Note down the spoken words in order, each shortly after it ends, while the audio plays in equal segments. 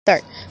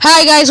Start.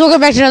 Hi guys,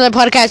 welcome back to another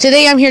podcast.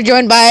 Today I'm here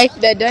joined by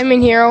The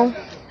Diamond Hero.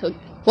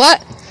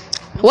 What?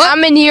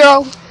 Diamond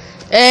Hero.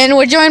 And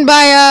we're joined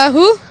by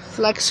who?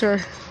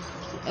 Flexer.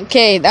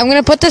 Okay, I'm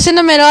gonna put this in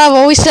the middle. I've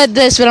always said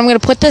this, but I'm gonna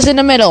put this in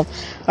the middle.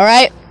 All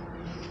right.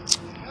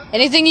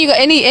 Anything you got?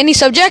 Any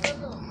subject?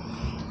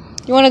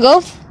 You wanna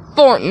go?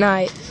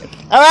 Fortnite.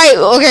 All right.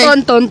 Okay.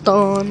 Dun dun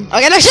dun.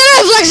 Okay, now shut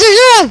up, Flexer.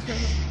 Shut up.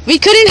 We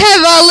couldn't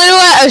have a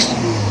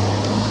little.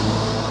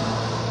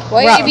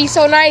 Why Bro. you be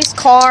so nice,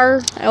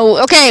 car?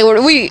 Okay,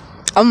 we.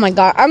 Oh my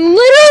god, I'm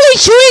literally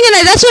chewing in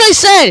it. That's what I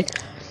said.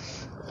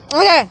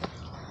 Okay.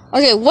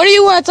 Okay, what do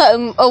you want to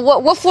talk?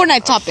 What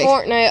Fortnite topic?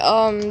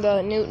 Fortnite.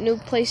 The new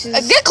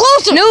places. Get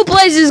closer. New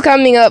places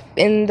coming up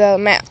in the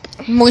map.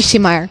 Moisty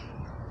Mire.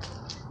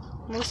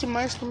 Moisty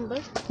Mire's coming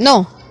back.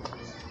 No,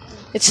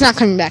 it's not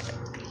coming back.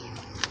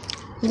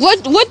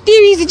 What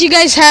theories did you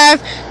guys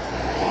have?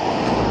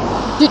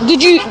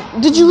 Did you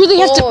really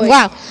have to?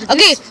 Wow.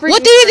 Okay,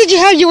 what theory did you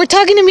have? You were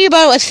talking to me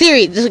about a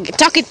theory.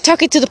 Talk it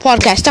to the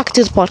podcast. Talk it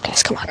to the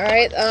podcast. Come on. All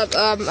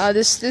right.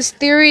 This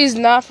theory is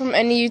not from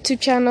any YouTube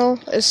channel.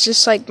 It's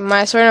just like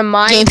my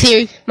Game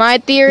theory. My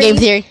theory. Game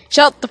theory.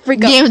 Shut the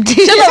freak up. Game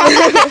theory. Shut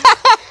up.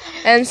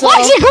 And so.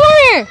 Watch it. Come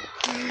here.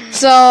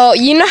 So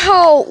you know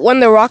how when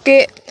the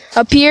rocket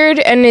appeared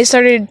and it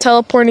started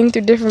teleporting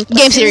through different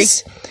places? Game theory.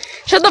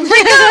 Shut the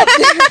freak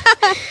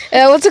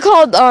up! What's it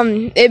called?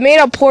 It made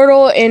a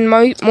portal in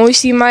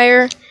Moisty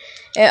Mire.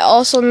 It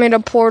also made a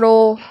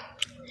portal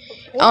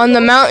on the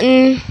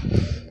mountain.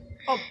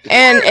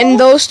 And in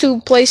those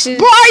two places.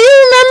 Bro, you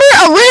remember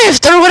a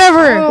rift or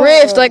whatever?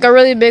 Rift, like a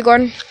really big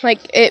one. Like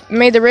it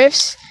made the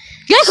rifts.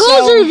 Get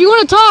closer if you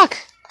want to talk.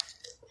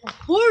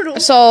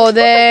 So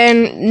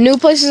then new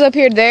places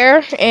appeared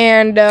there,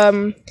 and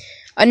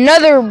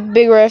another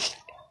big rift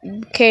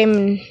came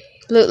in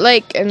Loot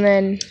Lake, and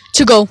then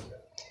To go.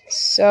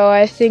 so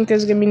I think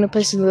there's gonna be no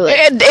place in Loot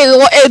Lake. There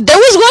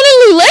was one in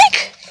Loot Lake?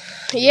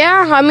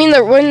 Yeah, I mean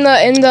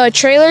in the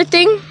trailer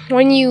thing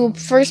when you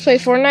first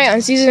played Fortnite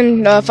on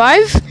season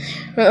 5,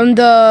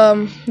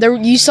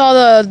 you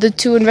saw the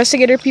two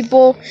investigator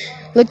people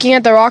looking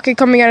at the rocket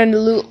coming out of the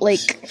Loot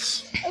Lake.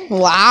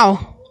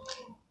 Wow.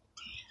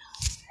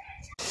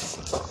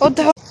 What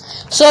the hell?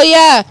 So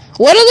yeah,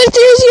 what other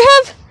theories you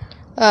have?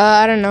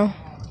 I don't know.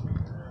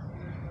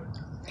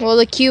 Well,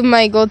 the cube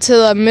might go to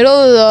the middle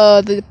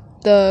of the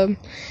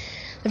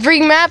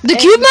freaking map. The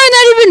cube might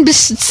not even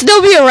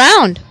still be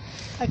around.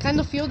 I kind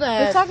of feel What are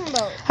that. you talking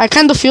about? I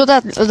kind of feel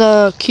that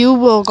the cube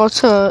will go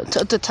to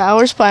the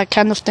towers, but I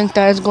kind of think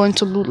that it's going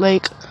to Loot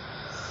Lake.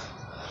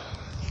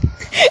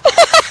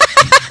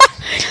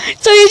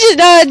 So he's just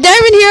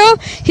Diamond Hero.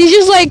 He's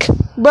just like,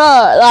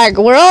 bruh, like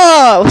we're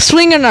all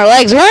swinging our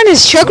legs. We're in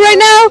his truck right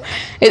now.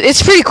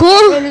 It's pretty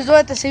cool. Let's do it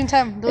at the same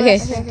time. Okay,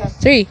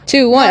 3,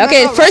 2, 1.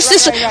 Okay, first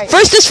this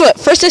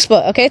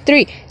foot. Okay,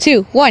 3,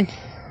 2, 1.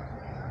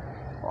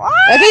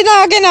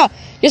 Okay, no.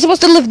 You're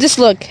supposed to lift this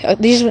look.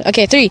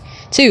 Okay, 3,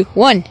 2,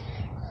 1.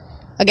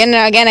 Again.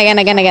 I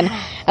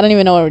don't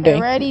even know what we're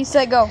doing. Ready,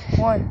 set, go.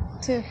 1,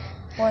 2,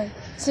 1,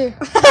 2.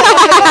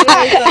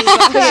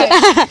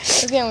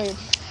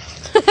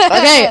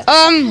 Okay,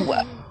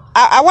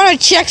 I want to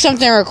check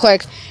something real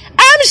quick.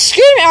 I'm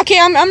screaming. Okay,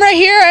 I'm right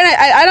here, and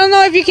I don't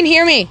know if you can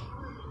hear me.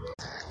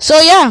 So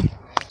yeah,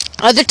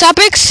 other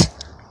topics.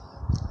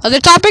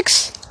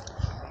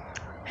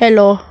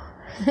 Hello.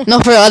 No,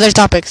 for other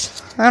topics.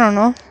 I don't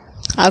know.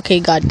 Okay,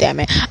 god damn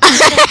it.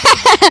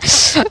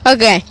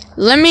 Okay,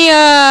 let me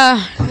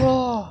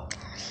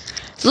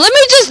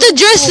just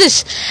address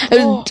this.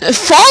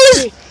 Fall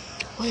is.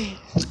 Wait.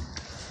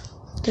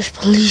 There's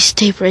police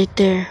tape right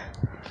there.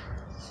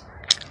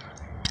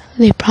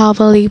 They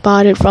probably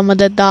bought it from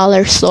the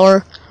dollar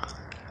store.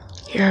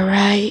 You're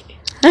right.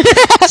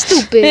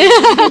 Stupid.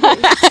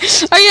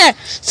 Oh yeah,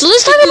 so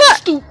let's talk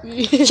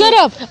about. Shut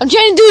up! I'm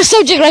trying to do a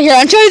subject right here.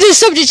 I'm trying to do a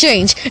subject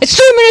change. It's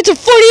 3 minutes and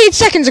 48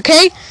 seconds.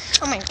 Okay.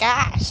 Oh my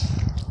gosh.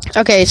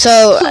 Okay,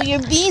 so. Pull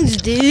your beans,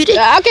 dude.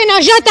 Okay, now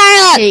shut the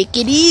hell up. Take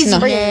it easy, No.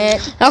 man.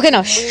 Okay,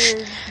 no.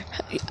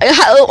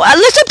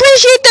 Let's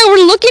appreciate that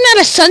we're looking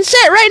at a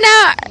sunset right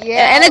now.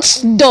 Yeah. And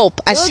it's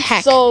dope as It looks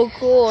heck. so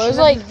cool. It's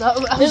like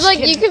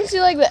you can see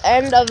like the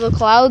end of the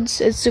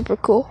clouds. It's super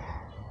cool.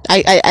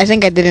 I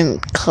think I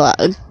didn't caught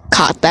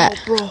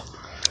that. Bro,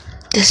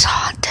 this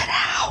haunted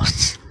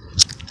house.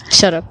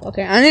 Shut up.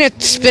 Okay, I'm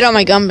gonna spit out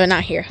my gum, but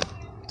not here.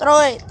 Throw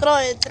it.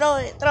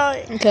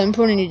 Okay, I'm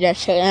putting it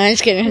that. I'm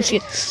just kidding.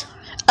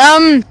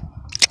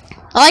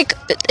 Like,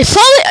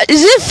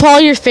 is it fall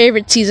your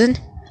favorite season?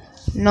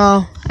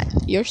 No.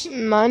 Yours?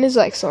 Mine is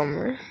like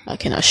summer.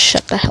 Okay, now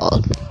shut the hell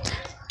up.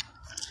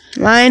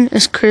 Mine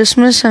is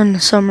Christmas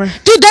and summer.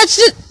 Dude, that's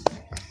it.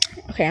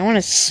 Okay, I want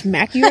to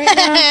smack you right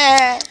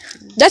now.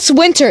 That's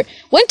winter.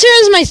 Winter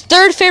is my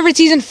third favorite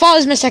season. Fall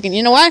is my second.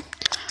 You know why?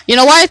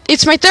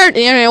 It's my third.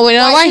 You know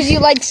why? Because you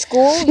like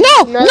school?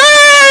 No.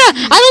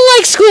 I don't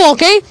like school,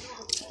 okay?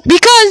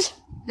 Because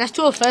That's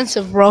too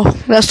offensive, bro.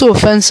 That's too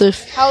offensive.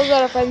 How is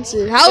that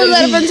offensive? How is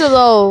that offensive,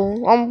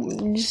 though?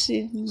 I'm just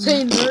saying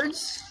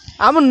nerds.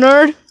 I'm a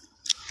nerd.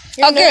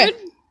 You're a Okay.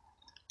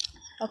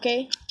 nerd?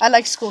 Okay. I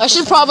like school. I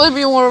should probably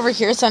be more over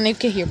here so I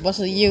can hear both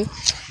of you.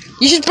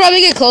 You should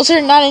probably get closer,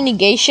 not any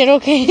gay shit,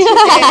 okay?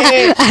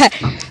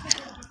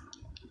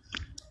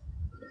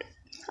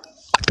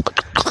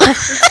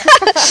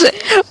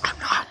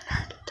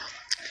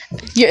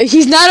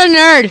 He's not a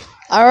nerd.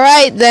 All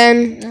right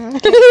then.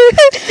 What do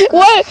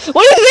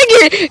you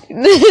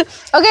think?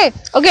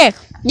 Okay.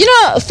 You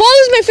know, fall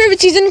is my favorite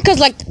season because,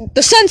 like,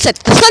 the sunsets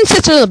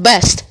are the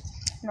best.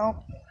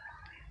 No.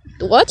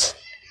 What?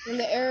 When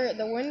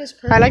the wind is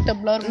perfect. I like the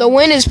blood. The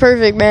wind is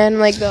perfect, man.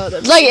 Like the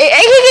Like, it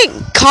can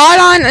get caught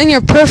on in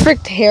your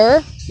perfect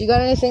hair. You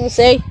got anything to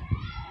say?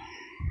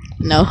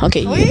 No?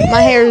 Okay.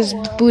 my hair is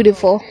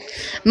beautiful.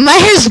 My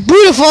hair's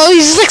beautiful.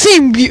 He's just like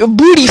saying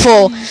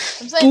bootyful.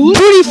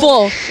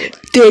 Bootyful.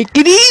 Take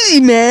it easy,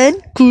 man.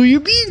 Cool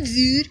your beans,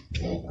 dude.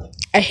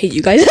 I hate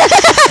you guys.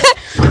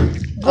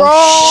 Bro.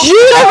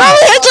 Shoot, I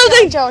probably had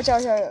something. Ciao.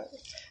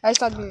 I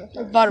stopped doing it.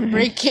 About to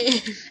break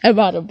it.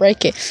 About to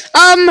break it.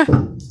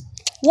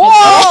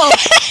 Whoa!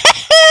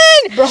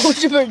 Bro,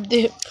 super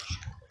dip.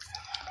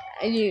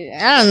 I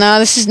don't know.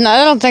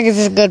 I don't think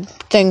it's a good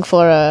thing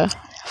for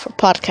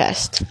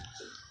podcast.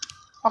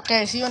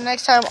 Okay, see you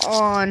next time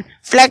on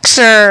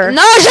Flexer.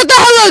 No, shut the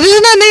hell up. This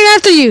is not named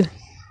after you.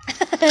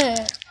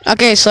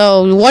 Okay,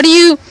 so what do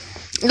you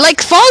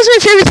like? Fall is my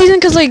favorite season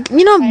because, like,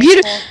 you know,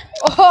 beautiful.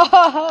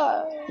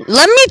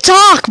 Let me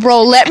talk,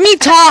 bro. Let me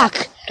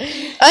talk.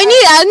 I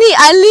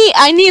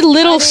need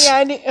little.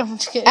 I'm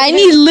just kidding. I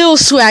need Lil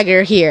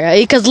Swagger here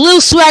because Lil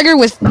Swagger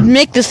would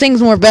make the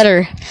things more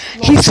better.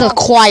 He's a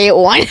quiet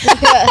one.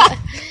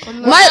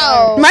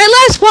 My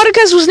last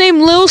podcast was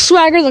named Lil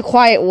Swagger, the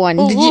quiet one.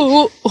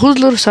 Who's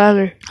Little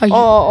Swagger?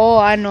 Oh,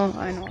 I know.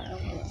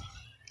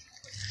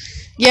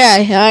 Yeah,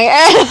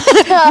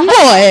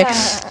 boy.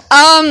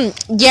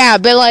 Yeah,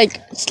 but like,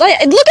 look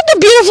at the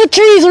beautiful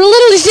trees. We're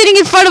literally sitting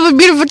in front of a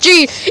beautiful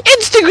tree.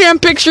 Instagram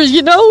pictures,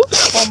 you know.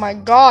 Oh my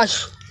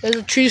gosh, there's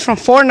a trees from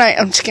Fortnite.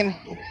 I'm just kidding.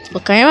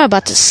 Look, I am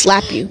about to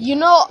slap you. You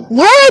know,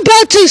 We're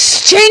about to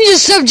change the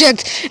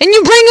subject, and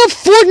you bring up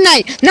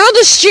Fortnite. Now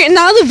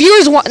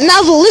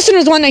the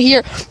listeners want to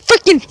hear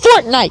freaking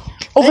Fortnite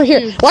over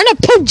here. Why not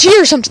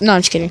PUBG or something? No,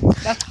 I'm just kidding.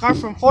 That's car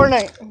from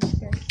Fortnite.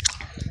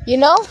 you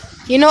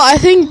know, I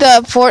think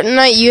the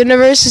Fortnite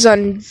universe is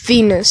on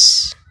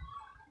Venus.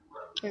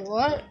 Wait,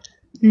 what?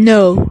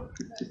 No.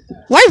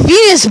 Why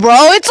Venus,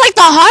 bro? It's like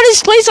the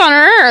hottest place on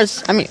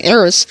Earth. I mean,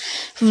 Earth.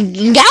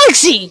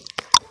 Galaxy.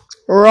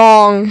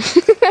 Wrong.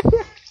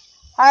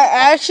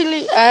 I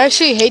actually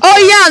hate. Oh,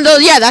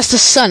 yeah, that's the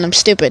sun. I'm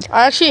stupid.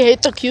 I actually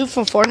hate the cube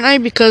from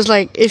Fortnite because,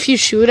 like, if you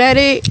shoot at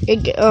it,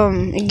 it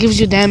gives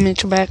you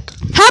damage back.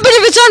 How about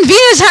if it's on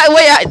Venus?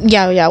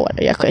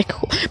 Okay,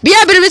 cool. But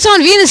yeah, but if it's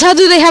on Venus, how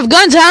do they have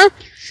guns, huh?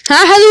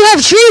 How do they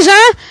have trees,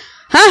 huh?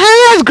 How do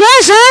they have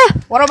grass, huh?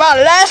 What about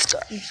Alaska?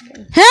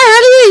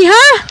 How do they,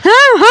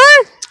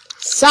 huh?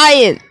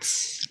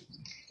 Science.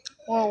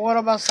 Well, what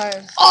about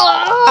science?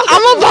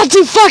 I'm about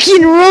to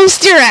fucking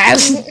roast your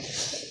ass.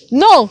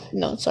 No,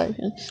 sorry.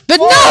 But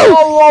no!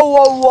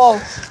 Whoa.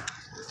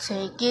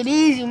 Take it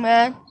easy,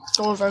 man.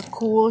 Those are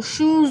cool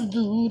shoes,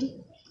 dude.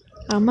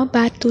 I'm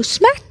about to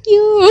smack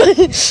you.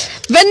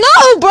 But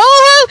no, bro.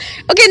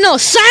 Okay, no,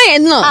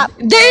 science, no.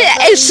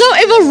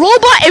 If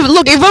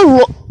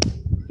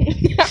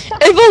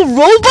a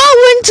robot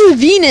went to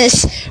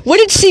Venus, would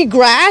it see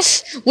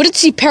grass? Would it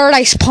see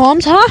paradise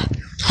palms, huh?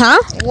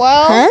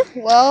 Well,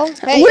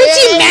 hey, Would it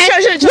see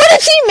mansions? Would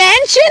it see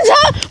mansions,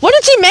 huh? Would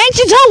it see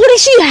mansions, huh? Would it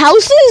see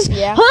houses?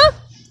 Yeah. Huh?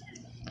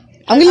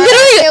 I am gonna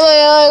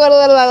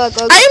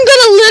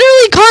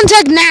literally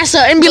contact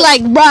NASA and be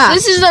like, bruh.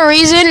 This is the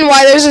reason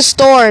why there's a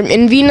storm.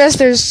 In Venus,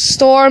 there's a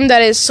storm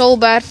that is so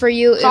bad for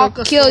you, it'll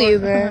kill you,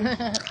 man.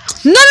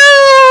 No!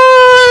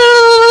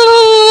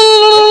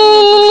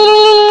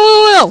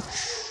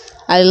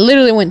 I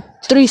literally went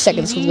 3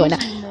 seconds from going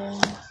down.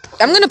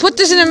 I'm gonna put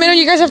this in the middle.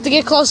 You guys have to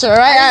get closer,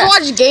 alright?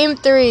 Watch Game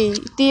Theory.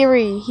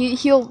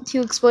 He'll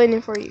explain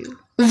it for you.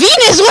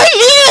 Venus? Why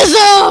Venus,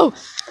 though?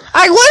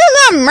 Why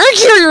not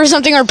Mercury or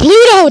something, or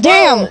Pluto?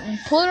 Damn.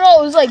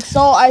 Pluto is like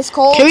so ice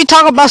cold. Can we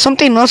talk about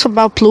something else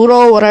about Pluto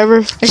or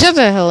whatever? Shut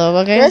the hell up,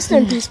 okay? Rest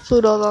in peace,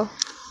 Pluto, though.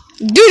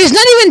 Dude, he's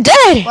not even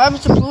dead. What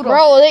happens to Pluto?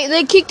 Bro,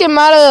 they kicked him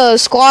out of the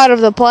squad of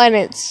the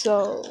planets,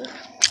 so...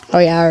 Oh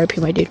yeah, RIP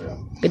my dude.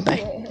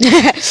 Goodbye.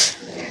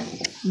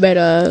 But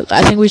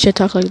I think we should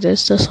talk like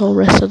this whole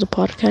rest of the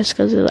podcast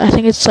because I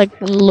think it's like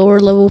lower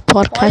level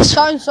podcast.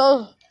 Why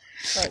so?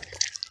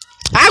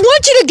 I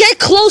want you to get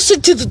closer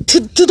to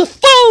the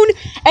phone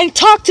and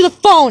talk to the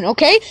phone,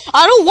 okay?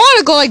 I don't want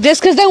to go like this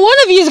because then one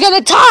of you is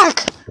gonna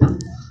talk, and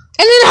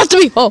then it has to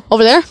be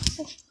over there.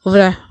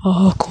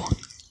 Oh, cool.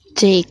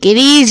 Take it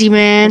easy,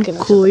 man. Okay,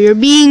 Cool your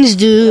beans,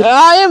 dude.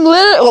 I am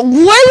literally.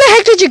 Where the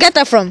heck did you get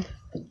that from?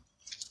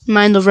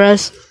 Mind the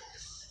rest.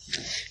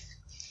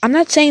 I'm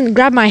not saying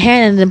grab my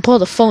hand and then pull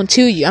the phone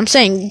to you. I'm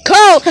saying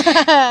go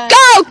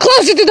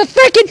closer to the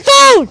freaking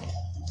phone,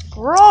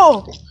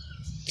 Bro.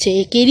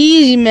 Take it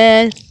easy,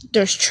 man.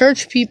 There's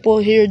church people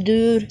here,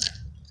 dude.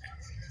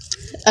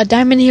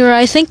 Diamond Hero.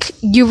 I think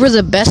you were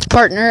the best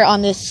partner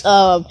on this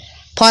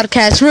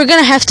podcast. We're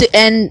gonna have to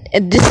end.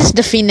 This is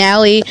the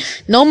finale.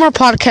 No more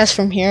podcasts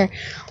from here.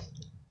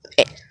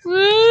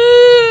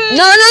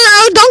 No,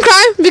 don't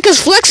cry because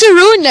Flexer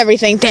ruined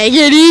everything. Take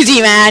it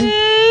easy, man.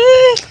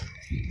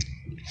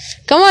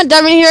 Come on,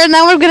 Diamond Hero.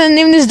 Now we're gonna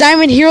name this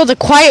Diamond Hero the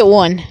Quiet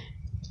One.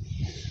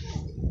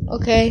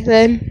 Okay,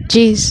 then.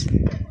 Jeez.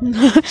 Dude,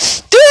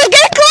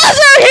 get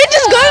closer! He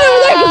just got over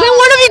there because then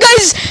one of you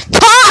guys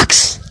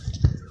talks.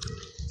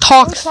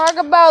 Let's talk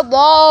about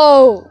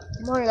though.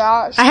 Oh my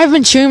gosh. I have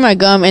been chewing my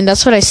gum, and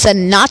that's what I said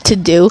not to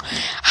do.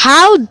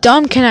 How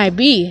dumb can I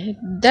be?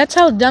 That's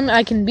how dumb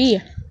I can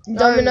be.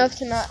 Dumb enough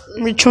to not.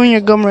 You're chewing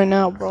your gum right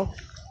now, bro.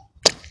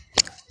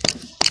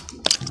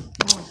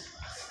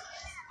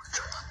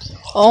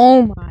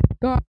 Oh my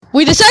god.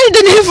 We decided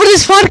the name for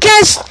this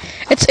podcast.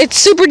 It's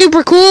super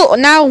duper cool.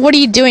 Now, what are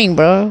you doing,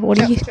 bro? What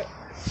are you...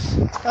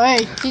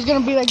 Hey, he's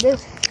gonna be like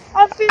this.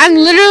 I'm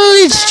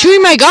literally just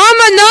chewing my gum.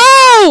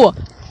 No!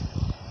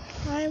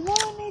 I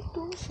wanted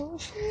to so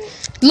sweet.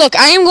 Look,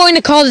 I am going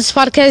to call this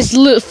podcast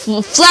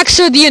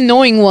Flexer the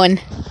Annoying One.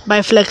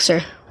 By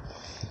Flexer.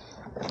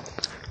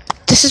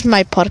 This is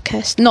my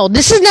podcast. No,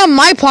 this is not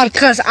my podcast.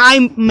 Because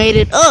I made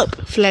it up.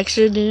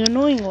 Flexer the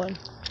Annoying One.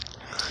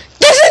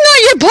 This is not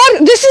your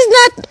pod. This is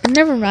not.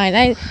 Never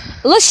mind.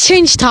 Let's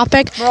change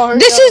topic. Bro,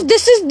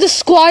 this is the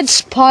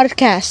squad's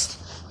podcast.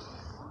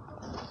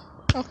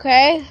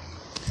 Okay.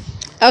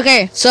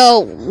 Okay, so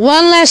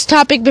one last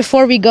topic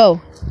before we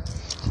go.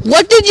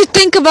 What did you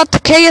think about the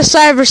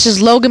KSI versus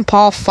Logan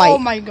Paul fight? Oh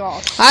my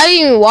gosh. I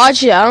didn't even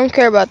watch it. I don't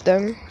care about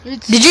them.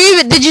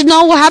 Did you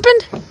know what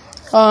happened?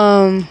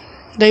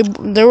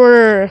 They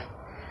were.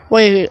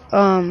 Wait.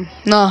 No,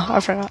 I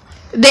forgot.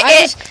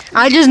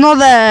 I just know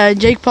that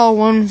Jake Paul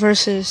won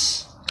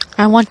versus.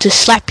 I want to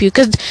slap you,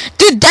 cause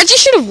dude, that you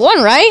should have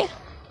won, right?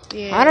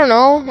 Yeah. I don't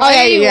know. Oh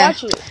yeah, yeah.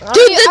 Watch it.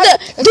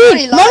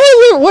 Dude,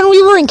 remember when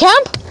we were in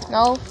camp?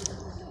 No.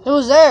 It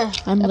was there.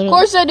 Of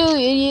course I do,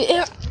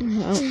 idiot.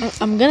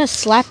 I'm gonna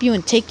slap you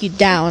and take you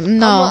down.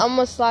 No. I'm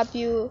gonna slap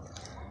you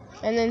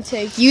and then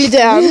take you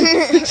down.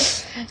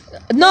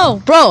 No,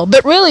 bro,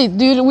 but really,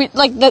 dude, we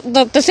like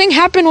the thing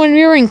happened when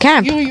we were in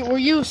camp. Were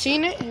you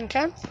seeing it in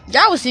camp?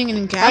 Yeah, I was seeing it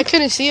in camp. I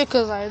couldn't see it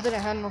because I didn't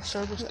have no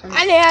service.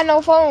 I didn't have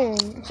no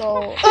phone,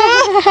 so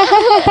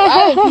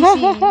I had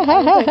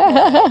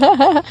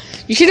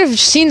PC. You should have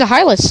seen the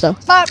highlights though.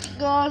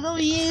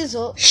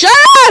 Shut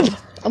up!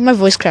 Oh, my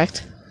voice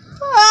cracked.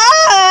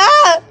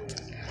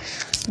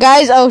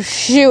 Guys, oh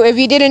shoot! If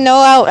you didn't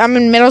know, I'm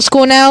in middle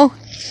school now.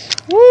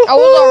 I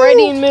was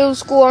already in middle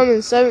school. I'm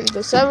in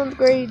the seventh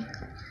grade.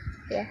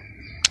 Yeah.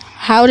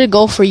 How did it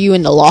go for you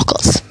in the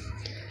locals?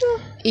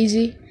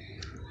 Easy.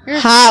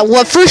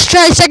 What? First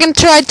try, second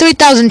try,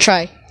 3,000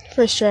 try.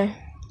 First try.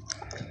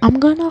 I'm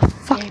gonna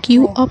fuck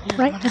you up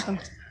right now.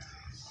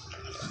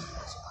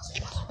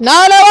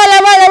 No.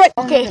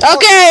 Okay.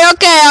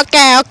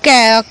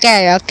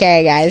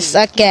 Okay, guys.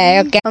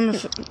 Okay.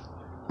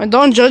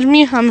 Don't judge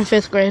me. I'm in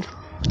 5th grade.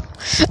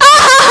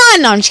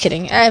 No, I'm just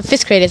kidding.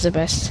 5th grade is the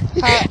best.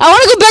 I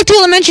want to go back to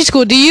elementary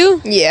school. Do you?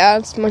 Yeah,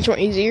 it's much more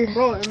easier.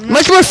 Bro,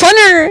 Much more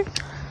funner.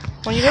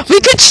 We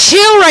could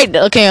chill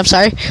Okay, I'm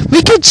sorry.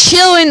 We could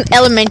chill in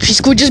elementary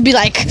school. Just be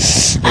like,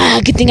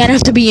 good thing I don't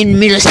have to be in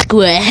middle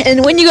school.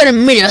 And when you go to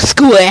middle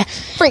school,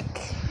 Freak.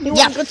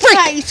 Yeah,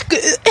 freak.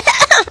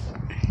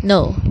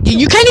 No,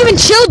 you can't even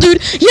chill,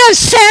 dude. You have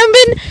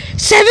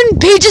seven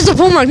pages of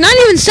homework. Not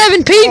even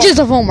 7 pages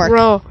of homework.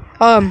 Bro,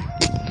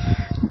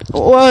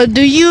 well,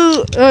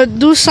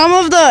 do some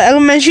of the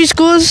elementary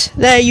schools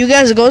that you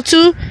guys go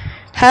to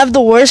have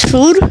the worst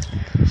food?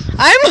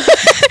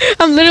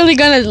 I'm literally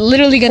gonna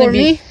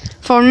be.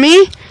 For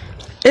me,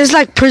 it's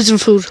like prison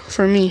food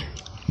for me.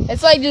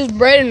 It's like just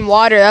bread and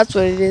water. That's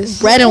what it is.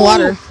 Bread and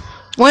water.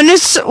 When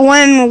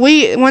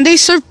they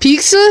serve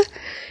pizza,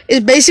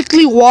 it's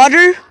basically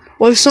water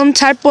with some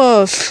type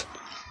of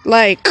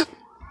like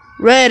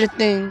red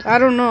thing. I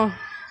don't know.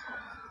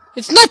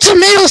 It's not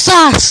tomato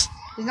sauce.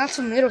 It's not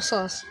tomato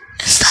sauce.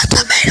 It's not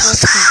tomato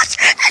sauce.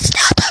 It's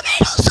not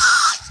tomato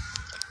sauce.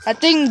 I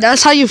think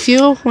that's how you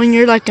feel when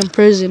you're like in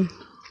prison.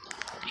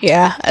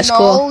 Yeah, that's No,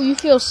 cool. you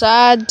feel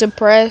sad,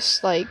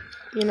 depressed, like,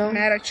 you know.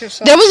 Mad at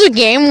yourself. There was a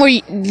game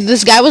where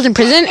this guy was in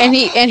prison and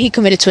he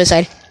committed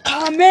suicide.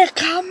 Come.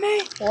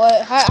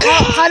 What?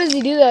 How does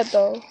he do that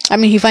though? I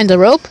mean, he finds a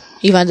rope,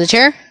 he finds a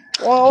chair,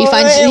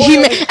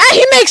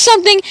 he makes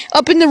something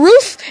up in the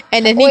roof,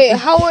 and then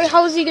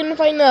how is he gonna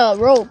find a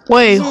rope?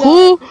 Wait,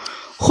 who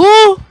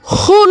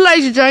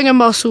likes Dragon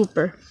Ball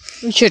Super?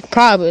 You should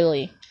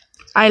probably.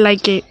 I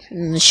like it.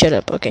 Shut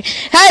up. Okay.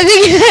 Hi,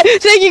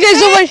 thank you guys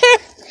so much.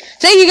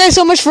 Thank you guys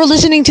so much for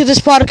listening to this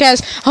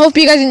podcast. I hope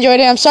you guys enjoyed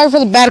it. I'm sorry for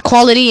the bad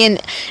quality,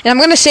 and I'm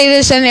gonna say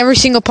this in every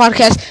single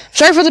podcast.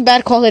 Sorry for the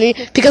bad quality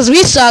because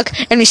we suck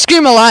and we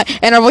scream a lot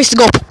and our voices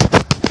go.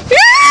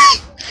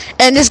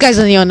 And this guy's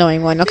the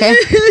annoying one. Okay.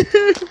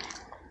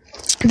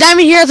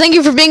 Diamond here. Thank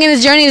you for being in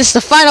this journey. This is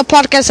the final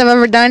podcast I've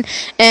ever done,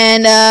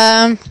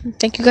 and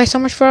thank you guys so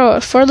much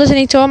for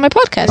listening to all my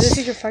podcasts. Is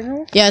this your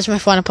final? Yeah, it's my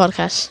final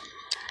podcast.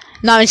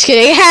 No, I'm just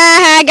kidding.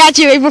 I got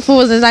you. April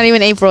Fools. It's not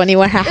even April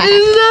anymore.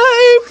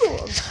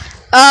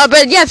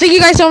 But yeah, thank you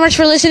guys so much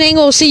for listening.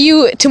 We'll see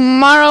you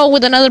tomorrow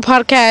with another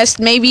podcast.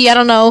 Maybe, I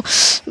don't know.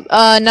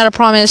 Not a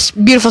promise.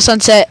 Beautiful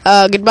sunset.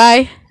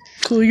 Goodbye.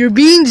 Cool your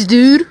beans,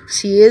 dude.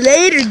 See you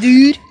later,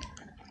 dude.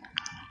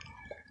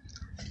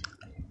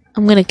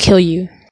 I'm gonna kill you.